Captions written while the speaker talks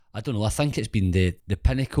don't know, I think it's been the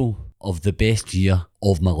pinnacle of the best year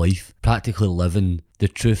of my life. Practically living the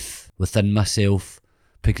truth within myself,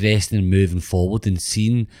 progressing and moving forward and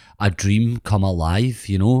seeing a dream come alive,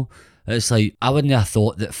 you know. It's like, I wouldn't have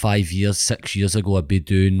thought that 5 years, 6 years ago I'd be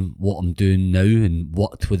doing what I'm doing now and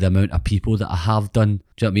worked with the amount of people that I have done.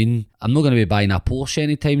 Do you know what I mean? I'm not going to be buying a Porsche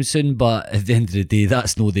anytime soon, but at the end of the day,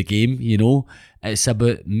 that's not the game, you know. It's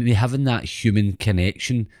about me having that human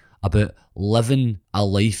connection, about living a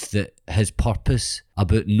life that has purpose,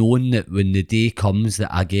 about knowing that when the day comes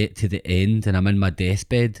that I get to the end and I'm in my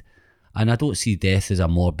deathbed, and I don't see death as a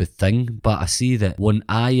morbid thing, but I see that when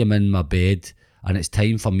I am in my bed and it's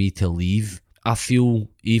time for me to leave, I feel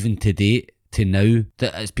even to date, to now,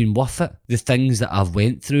 that it's been worth it. The things that I've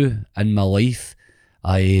went through in my life,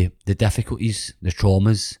 the difficulties, the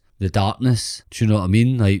traumas, the darkness, do you know what I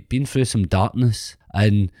mean? Like, been through some darkness,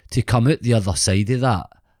 and to come out the other side of that,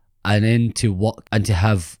 and then to work and to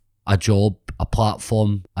have a job, a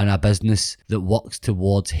platform and a business that works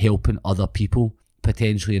towards helping other people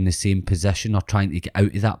potentially in the same position or trying to get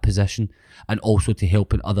out of that position, and also to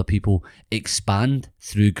helping other people expand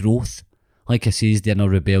through growth. Like I says, the Inner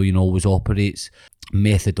Rebellion always operates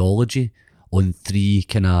methodology on 3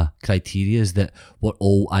 kind of criterias that we're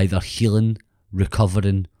all either healing,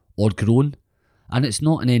 recovering or growing, and it's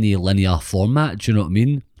not in any linear format, do you know what I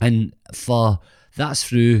mean? And that's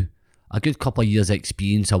through a good couple of years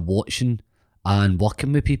experience of watching and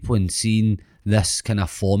working with people and seeing this kind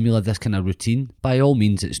of formula, this kind of routine. By all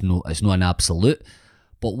means, it's not an absolute,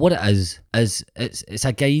 but what it is it's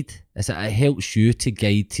a guide. It helps you to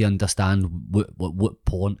guide, to understand what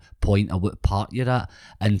point or what part you're at,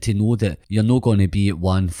 and to know that you're not going to be at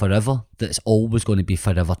one forever, that it's always going to be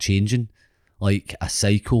forever changing, like a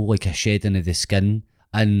cycle, like a shedding of the skin.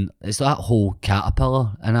 And it's that whole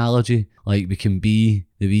caterpillar analogy. Like, we can be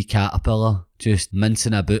the wee caterpillar just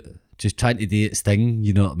mincing about, just trying to do its thing,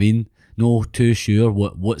 you know what I mean? No too sure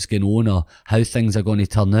what's going on or how things are going to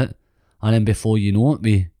turn out. And then before you know it,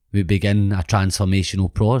 we begin a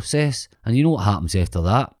transformational process. And you know what happens after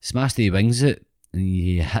that? Smash the wings out and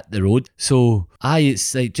you hit the road. So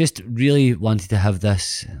it's like, just really wanted to have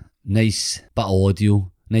this nice bit of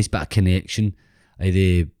audio, nice bit of connection,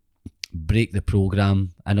 the Break the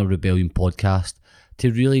Program, Inner Rebellion podcast,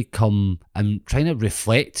 to really come and trying to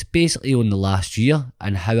reflect basically on the last year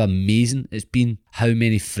and how amazing it's been, how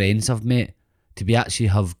many friends I've met, to be actually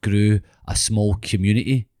have grew a small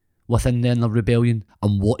community within the Inner Rebellion,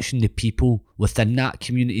 and watching the people within that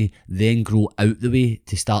community then grow out the way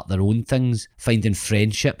to start their own things, finding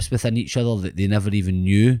friendships within each other that they never even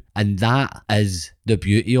knew. And that is the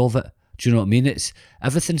beauty of it. Do you know what I mean? It's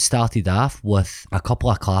everything started off with a couple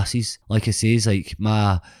of classes. Like I say, like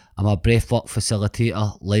I'm a breathwork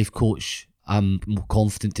facilitator, life coach. I'm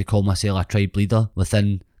confident to call myself a tribe leader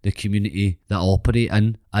within the community that I operate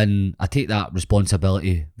in, and I take that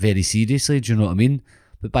responsibility very seriously. Do you know what I mean?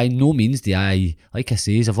 But by no means do I, like I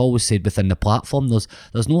say, as I've always said within the platform,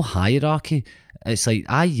 there's no hierarchy. It's like,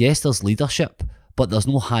 yes, there's leadership, but there's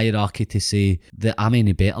no hierarchy to say that I'm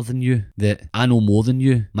any better than you, that I know more than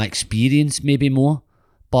you. My experience may be more,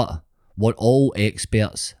 but we're all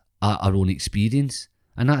experts at our own experience.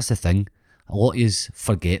 And that's the thing. A lot of us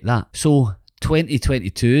forget that. So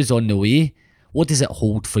 2022 is on the way. What does it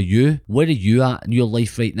hold for you? Where are you at in your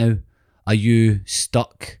life right now? Are you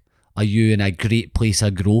stuck? Are you in a great place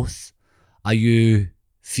of growth? Are you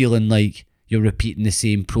feeling like you're repeating the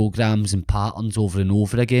same programs and patterns over and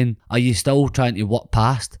over again? Are you still trying to work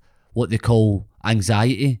past what they call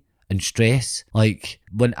anxiety and stress? Like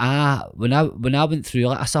when I went through,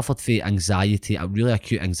 like, I suffered from anxiety, a really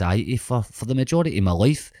acute anxiety for the majority of my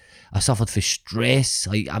life. I suffered from stress,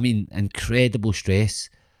 incredible stress,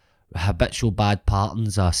 habitual bad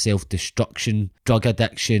patterns, self-destruction, drug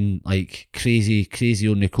addiction, like crazy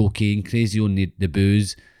on the cocaine, crazy on the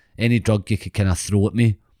booze, any drug you could kind of throw at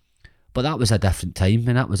me. But that was a different time,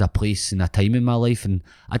 and that was a place and a time in my life, and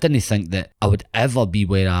I didn't think that I would ever be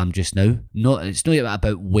where I am just now. It's not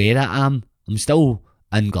about where I am. I'm still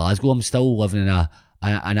in Glasgow. I'm still living in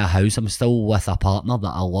a house. I'm still with a partner that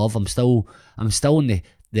I love. I'm still in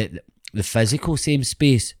the physical same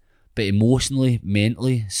space, but emotionally,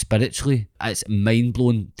 mentally, spiritually, it's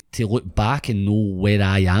mind-blowing to look back and know where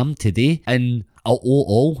I am today. And I owe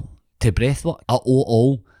all to breathwork. I owe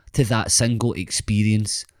all to that single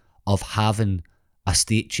experience of having a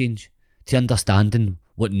state change, to understanding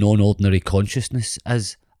what non-ordinary consciousness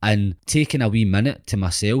is, and taking a wee minute to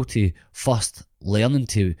myself to first learning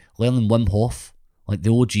Wim Hof, like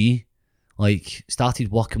the OG, like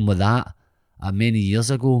started working with that many years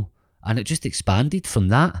ago, and it just expanded from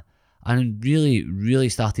that. and really, really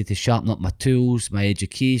started to sharpen up my tools, my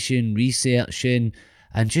education, researching,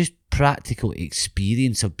 and just practical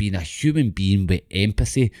experience of being a human being with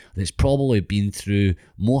empathy that's probably been through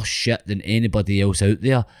more shit than anybody else out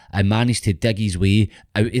there, and managed to dig his way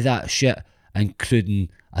out of that shit, including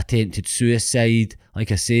attempted suicide,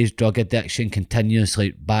 like I say, drug addiction, continuous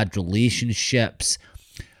like bad relationships.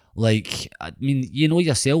 Like, I mean, you know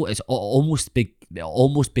yourself, it almost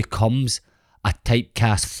becomes a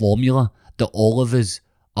typecast formula that all of us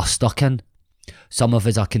are stuck in. Some of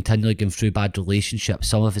us are continually going through bad relationships.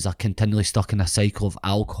 Some of us are continually stuck in a cycle of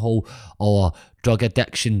alcohol or drug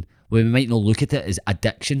addiction, where we might not look at it as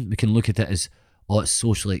addiction. We can look at it as, oh, it's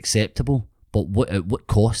socially acceptable. But what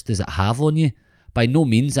cost does it have on you? By no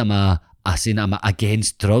means am I saying I'm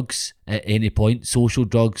against drugs at any point, social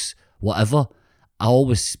drugs, whatever.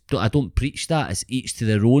 I don't preach that. It's each to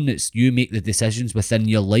their own. It's you make the decisions within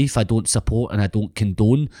your life. I don't support and I don't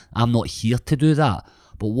condone. I'm not here to do that.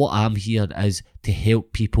 But what I'm here is to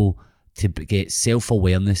help people to get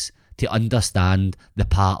self-awareness, to understand the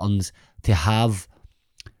patterns, to have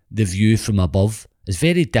the view from above. It's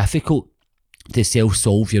very difficult to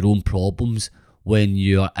self-solve your own problems when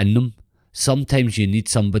you're in them. Sometimes you need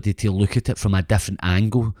somebody to look at it from a different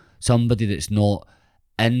angle, somebody that's not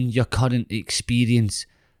in your current experience,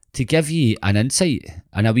 to give you an insight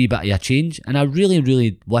and a wee bit of a change. And I really,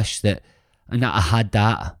 really wish that I had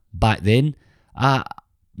that back then.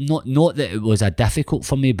 Not that it was difficult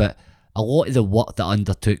for me, but a lot of the work that I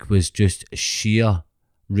undertook was just sheer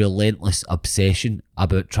relentless obsession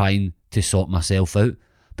about trying to sort myself out,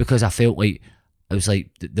 because I felt like it was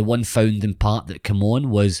like the one founding part that came on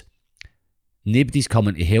was nobody's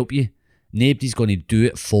coming to help you. Nobody's going to do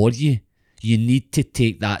it for you. You need to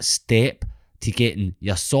take that step to getting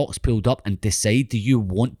your socks pulled up and decide, do you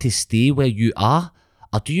want to stay where you are,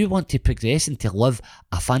 or do you want to progress and to live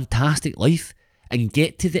a fantastic life and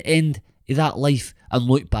get to the end of that life and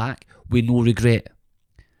look back with no regret?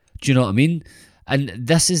 Do you know what I mean? And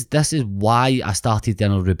this is why I started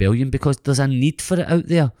Inner Rebellion, because there's a need for it out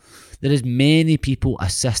there. There is many people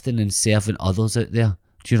assisting and serving others out there.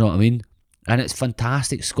 Do you know what I mean? And it's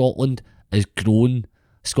fantastic. Scotland is grown.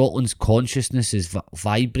 Scotland's consciousness is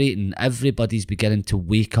vibrating. Everybody's beginning to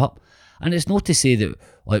wake up. And it's not to say that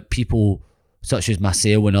like people such as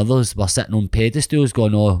myself and others were sitting on pedestals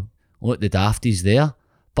going, oh, look, the dafties there.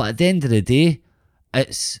 But at the end of the day,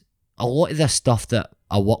 it's a lot of this stuff that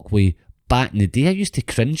I work with back in the day I used to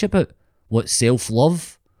cringe about. What,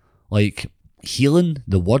 self-love? Like healing,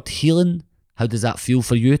 the word healing. How does that feel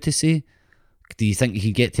for you to say? Do you think you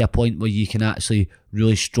can get to a point where you can actually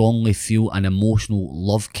really strongly feel an emotional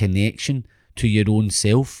love connection to your own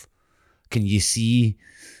self? Can you see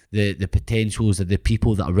the potentials of the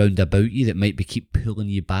people that are around about you that might be keep pulling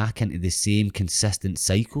you back into the same consistent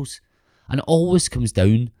cycles? And it always comes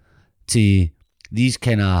down to these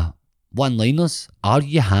kind of one-liners. Are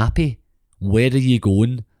you happy? Where are you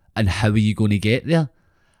going? And how are you going to get there?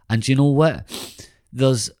 And you know what?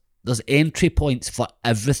 There's entry points for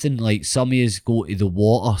everything. Like some of us go to the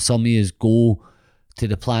water, some of us go to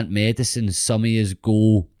the plant medicine, some of us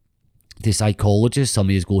go to psychologists, some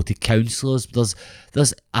of us go to counsellors.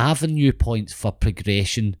 There's avenue points for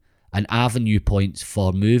progression and avenue points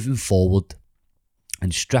for moving forward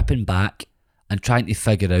and stripping back and trying to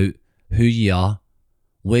figure out who you are,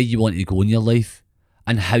 where you want to go in your life,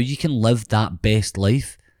 and how you can live that best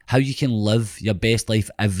life, how you can live your best life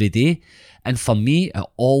every day. And for me, it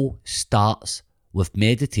all starts with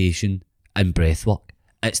meditation and breathwork.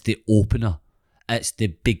 It's the opener. It's the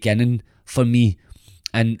beginning for me.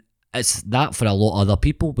 And it's that for a lot of other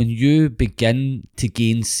people. When you begin to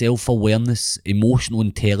gain self-awareness, emotional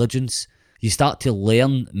intelligence, you start to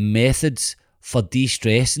learn methods for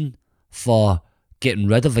de-stressing, for getting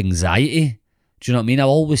rid of anxiety. Do you know what I mean? I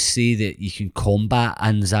always say that you can combat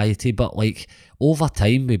anxiety, but like over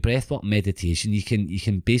time with breathwork meditation, you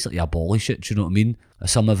can basically abolish it. Do you know what I mean?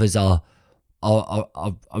 Some of us are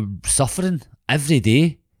suffering every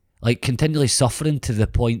day, like continually suffering to the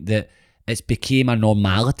point that it's became a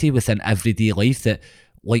normality within everyday life that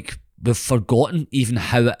like we've forgotten even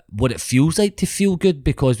what it feels like to feel good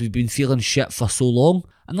because we've been feeling shit for so long.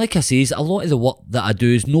 And like I say, a lot of the work that I do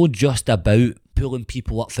is not just about pulling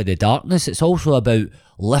people up for the darkness. It's also about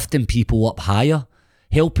lifting people up higher,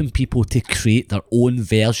 helping people to create their own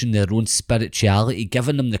version, their own spirituality,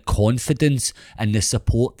 giving them the confidence and the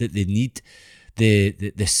support that they need,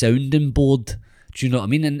 the sounding board. Do you know what I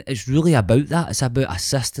mean? And it's really about that. It's about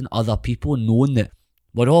assisting other people and knowing that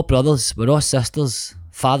we're all brothers, we're all sisters,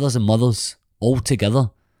 fathers and mothers, all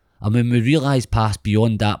together. And when we realise past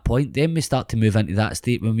beyond that point, then we start to move into that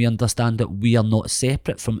state when we understand that we are not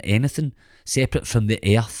separate from anything, separate from the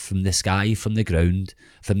earth, from the sky, from the ground,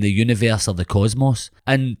 from the universe or the cosmos.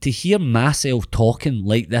 And to hear myself talking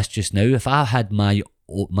like this just now, if I had my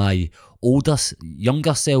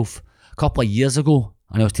younger self a couple of years ago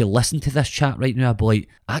and I was to listen to this chat right now, I'd be like,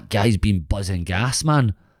 that guy's been buzzing gas,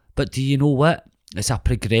 man. But do you know what? It's a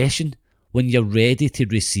progression. When you're ready to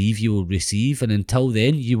receive, you will receive, and until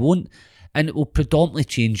then, you won't. And it will predominantly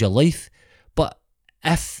change your life. But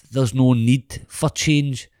if there's no need for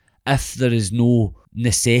change, if there is no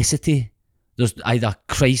necessity, there's either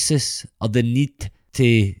crisis or the need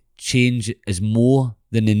to change is more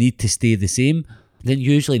than the need to stay the same, then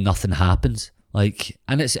usually nothing happens.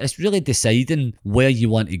 And it's really deciding where you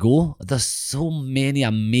want to go. There's so many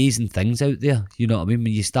amazing things out there, you know what I mean,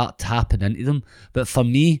 when you start tapping into them. But for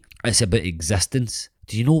me, it's about existence.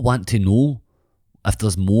 Do you want to know if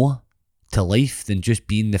there's more to life than just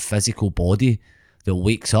being the physical body that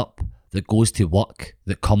wakes up, that goes to work,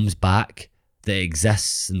 that comes back, that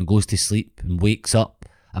exists and goes to sleep and wakes up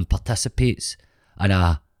and participates in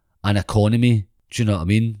an economy, do you know what I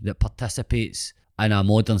mean, that participates in a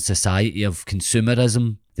modern society of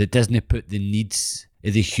consumerism that doesn't put the needs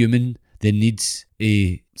of the human, the needs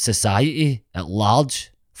of society at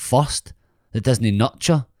large first, that doesn't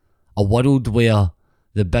nurture a world where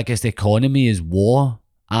the biggest economy is war,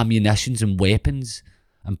 ammunitions and weapons,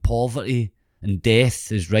 and poverty and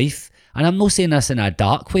death is rife. And I'm not saying this in a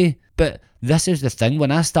dark way, but this is the thing.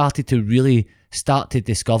 When I started to really start to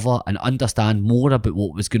discover and understand more about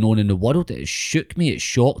what was going on in the world, it shook me, it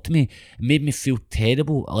shocked me, it made me feel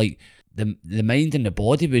terrible. Like the mind and the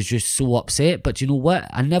body was just so upset. But you know what?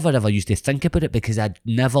 I never ever used to think about it because I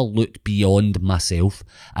never looked beyond myself.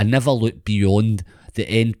 I never looked beyond the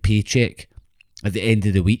end paycheck at the end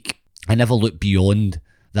of the week. I never looked beyond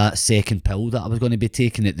that second pill that I was going to be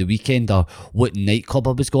taking at the weekend or what nightclub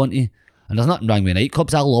I was going to. And there's nothing wrong with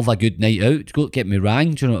nightclubs. I love a good night out. Don't get me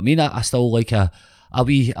wrong. Do you know what I mean? I still like a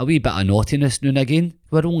wee bit of naughtiness now and again.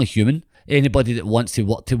 We're only human. Anybody that wants to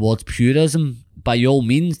work towards purism, by all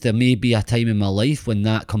means, there may be a time in my life when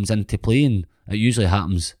that comes into play, and it usually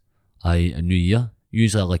happens a new year.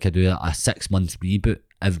 Usually I do a 6-month reboot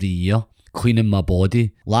every year, cleaning my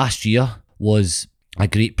body. Last year was a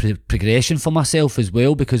great progression for myself as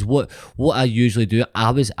well, because what I usually do,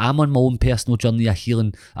 I'm on my own personal journey of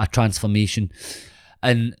healing, a transformation,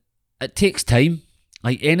 and it takes time.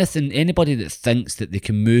 Like anything, anybody that thinks that they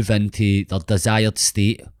can move into their desired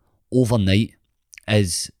state overnight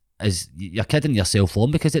is you're kidding yourself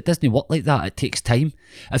on, because it doesn't work like that. It takes time.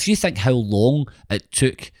 If you think how long it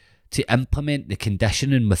took to implement the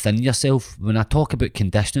conditioning within yourself. When I talk about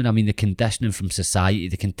conditioning, I mean the conditioning from society,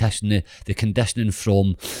 the conditioning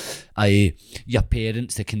from your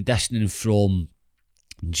parents, the conditioning from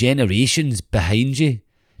generations behind you.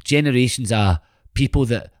 Generations are people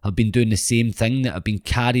that have been doing the same thing, that have been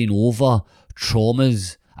carrying over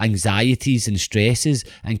traumas, anxieties and stresses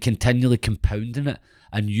and continually compounding it,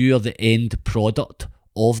 and you're the end product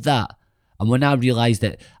of that. And when I realised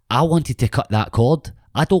that I wanted to cut that cord,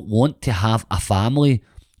 I don't want to have a family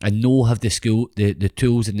and have the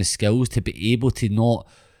tools and the skills to be able to not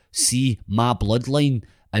see my bloodline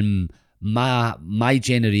and my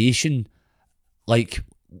generation. Like,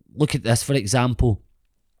 look at this, for example.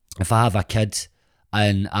 If I have a kid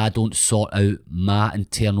and I don't sort out my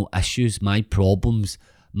internal issues, my problems,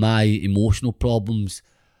 my emotional problems,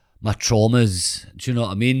 my traumas, do you know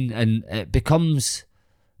what I mean? And it becomes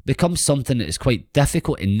something that is quite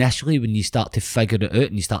difficult initially when you start to figure it out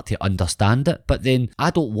and you start to understand it. But then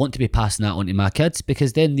I don't want to be passing that on to my kids,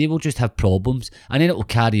 because then they will just have problems, and then it will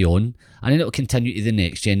carry on, and then it will continue to the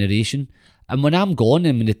next generation. And when I'm gone,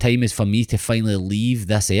 and when the time is for me to finally leave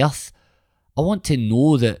this earth, I want to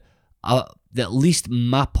know that at least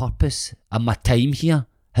my purpose and my time here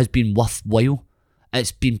has been worthwhile.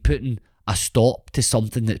 It's been putting a stop to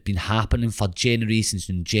something that's been happening for generations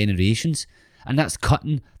and generations. And that's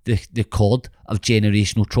cutting the cord of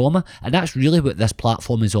generational trauma. And that's really what this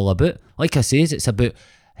platform is all about. Like I says, it's about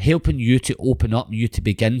helping you to open up, you to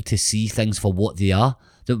begin to see things for what they are.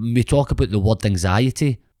 That when we talk about the word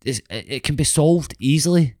anxiety, it can be solved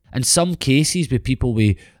easily. In some cases with people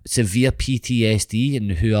with severe PTSD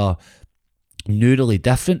and who are neurally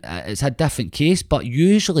different, it's a different case, but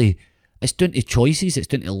usually it's down to choices, it's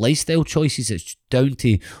down to lifestyle choices, it's down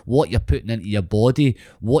to what you're putting into your body,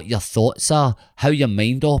 what your thoughts are, how your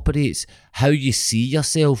mind operates, how you see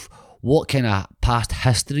yourself, what kind of past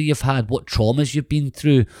history you've had, what traumas you've been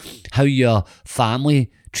through, how your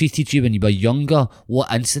family treated you when you were younger,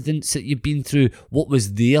 what incidents that you've been through, what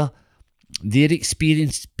was their their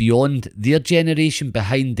experience beyond their generation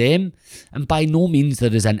behind them. And by no means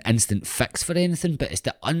there is an instant fix for anything, but it's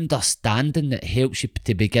the understanding that helps you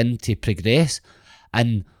to begin to progress.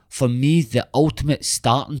 And for me, the ultimate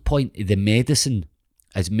starting point of the medicine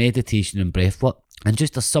is meditation and breathwork. And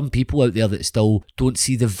just there's some people out there that still don't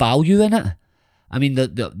see the value in it. I mean,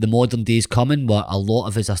 the modern day's coming where a lot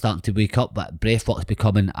of us are starting to wake up, but breathwork's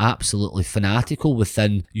becoming absolutely fanatical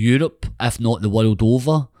within Europe, if not the world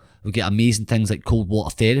over. We get amazing things like cold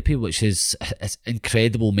water therapy, which is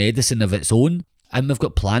incredible medicine of its own. And we've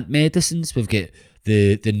got plant medicines. We've got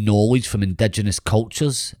the knowledge from indigenous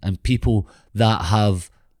cultures and people that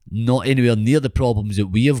have not anywhere near the problems that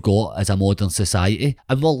we have got as a modern society.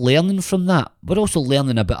 And we're learning from that. We're also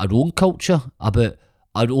learning about our own culture, about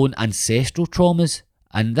our own ancestral traumas.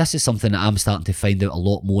 And this is something that I'm starting to find out a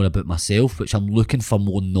lot more about myself, which I'm looking for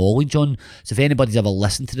more knowledge on. So if anybody's ever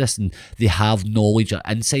listened to this and they have knowledge or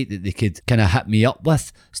insight that they could kind of hit me up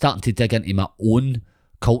with, starting to dig into my own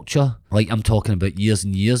culture, like I'm talking about years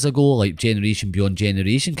and years ago, like generation beyond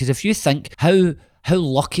generation. Because if you think how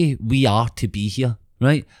lucky we are to be here,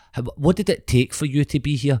 right? What did it take for you to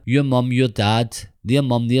be here? Your mum, your dad, their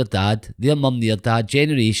mum, their dad, their mum, their dad,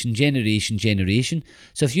 generation.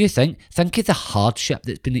 So if you think of the hardship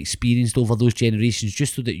that's been experienced over those generations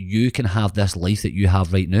just so that you can have this life that you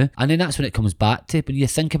have right now. And then that's when it comes back to, when you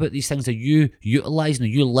think about these things, are you utilising, are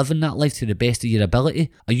you living that life to the best of your ability?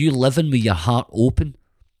 Are you living with your heart open?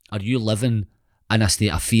 Are you living in a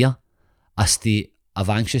state of fear, a state of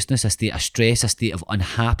anxiousness, a state of stress, a state of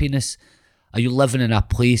unhappiness? Are you living in a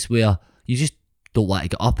place where you just don't want to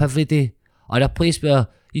get up every day? Or a place where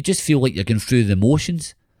you just feel like you're going through the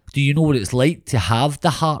motions? Do you know what it's like to have the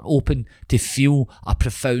heart open, to feel a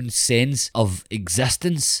profound sense of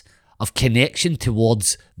existence, of connection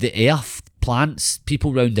towards the earth, plants,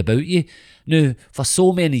 people round about you? Now, for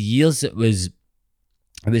so many years it was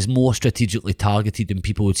more strategically targeted, and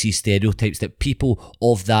people would see stereotypes that people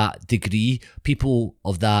of that degree, people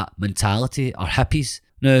of that mentality are hippies.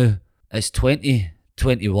 Now, it's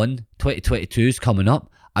 2021, 2022 is coming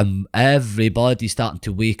up, and everybody's starting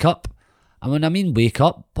to wake up. And when I mean wake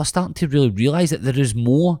up, we're starting to really realise that there is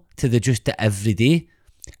more to just the everyday.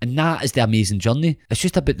 And that is the amazing journey. It's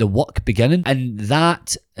just about the work beginning. And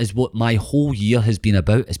that is what my whole year has been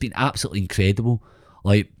about. It's been absolutely incredible.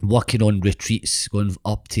 Like working on retreats, going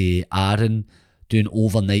up to Arran, doing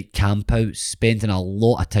overnight campouts, spending a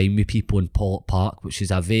lot of time with people in Pollock Park, which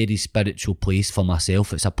is a very spiritual place for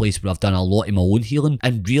myself. It's a place where I've done a lot of my own healing,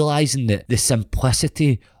 and realising that the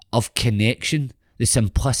simplicity of connection, the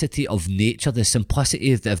simplicity of nature, the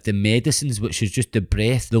simplicity of the medicines, which is just the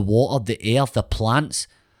breath, the water, the air, the plants,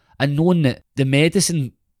 and knowing that the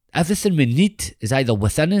medicine, everything we need is either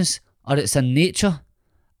within us or it's in nature.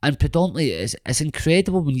 And predominantly, it's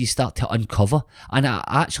incredible when you start to uncover. And I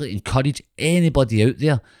actually encourage anybody out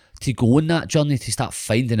there to go on that journey, to start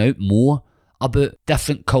finding out more about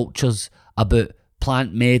different cultures, about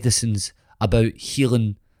plant medicines, about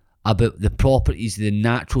healing, about the properties, the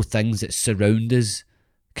natural things that surround us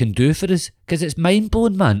can do for us. Because it's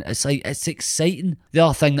mind-blowing, man. It's like, it's exciting. The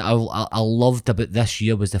other thing that I loved about this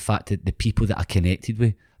year was the fact that the people that I connected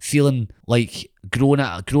with, feeling like growing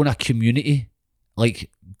a community, like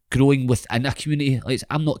growing within a community. Like,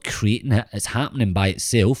 I'm not creating it, it's happening by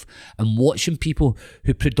itself. And watching people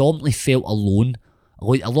who predominantly felt alone.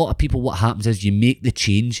 Like a lot of people, what happens is you make the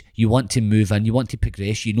change, you want to move in, you want to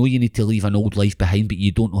progress, you know you need to leave an old life behind, but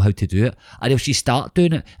you don't know how to do it. Or else you start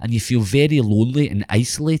doing it and you feel very lonely and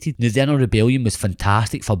isolated. Now, the Inner Rebellion was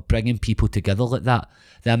fantastic for bringing people together like that.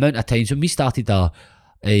 The amount of times when we started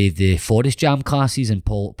the Forest Jam classes in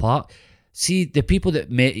Pollock Park, see, the people that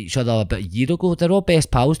met each other about a year ago, they're all best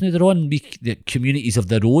pals now. They're all in the communities of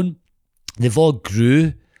their own. They've all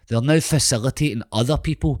grew. They're now facilitating other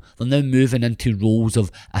people. They're now moving into roles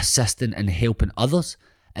of assisting and helping others.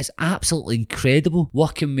 It's absolutely incredible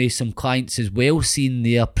working with some clients as well, seeing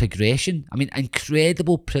their progression. I mean,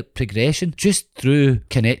 incredible progression just through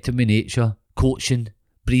connecting with nature, coaching,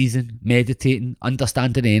 breathing, meditating,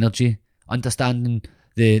 understanding energy, understanding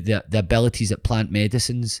the abilities that plant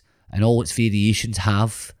medicines and all its variations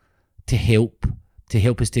have to help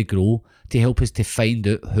us to grow, to help us to find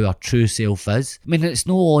out who our true self is. I mean, it's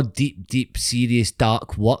no all deep, serious,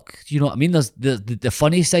 dark work. You know what I mean? There's the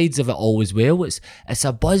funny sides of it all as well. It's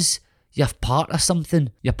a buzz. You're part of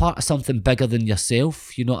something. You're part of something bigger than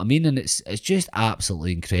yourself. You know what I mean? And it's just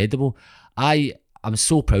absolutely incredible. I'm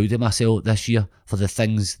so proud of myself this year for the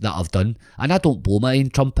things that I've done. And I don't blow my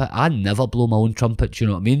own trumpet. I never blow my own trumpet. Do you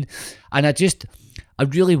know what I mean? And I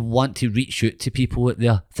really want to reach out to people out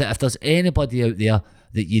there, that if there's anybody out there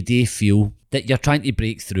that you do feel that you're trying to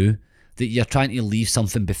break through, that you're trying to leave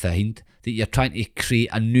something behind, that you're trying to create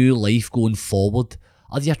a new life going forward,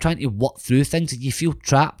 or you're trying to work through things, and you feel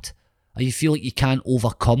trapped, or you feel like you can't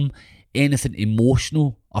overcome anything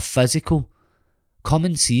emotional or physical, come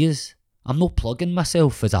and see us. I'm not plugging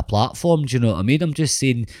myself as a platform, do you know what I mean? I'm just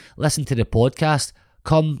saying, listen to the podcast,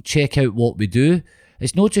 come check out what we do.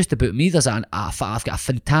 It's not just about me. I've got a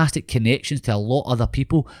fantastic connections to a lot of other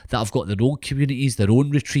people that have got their own communities, their own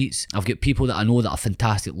retreats. I've got people that I know that are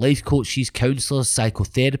fantastic life coaches, counsellors,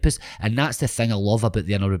 psychotherapists, and that's the thing I love about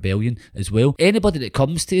the Inner Rebellion as well. Anybody that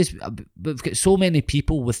comes to us, we've got so many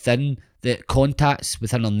people within the contacts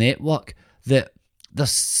within our network that there's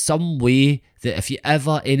some way that if you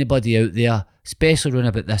ever, anybody out there, especially around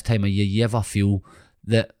about this time of year, you ever feel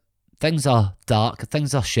that things are dark,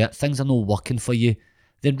 things are shit, things are not working for you,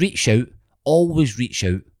 then reach out. Always reach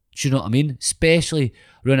out. Do you know what I mean? Especially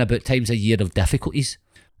around about times of year of difficulties.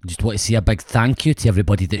 I just want to say a big thank you to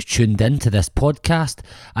everybody that's tuned in to this podcast.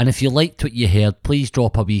 And if you liked what you heard, please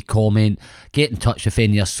drop a wee comment. Get in touch with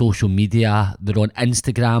any of our social media. We're on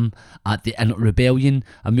Instagram at The Inner Rebellion.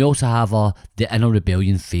 And we also have The Inner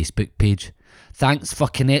Rebellion Facebook page. Thanks for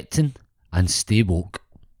connecting and stay woke.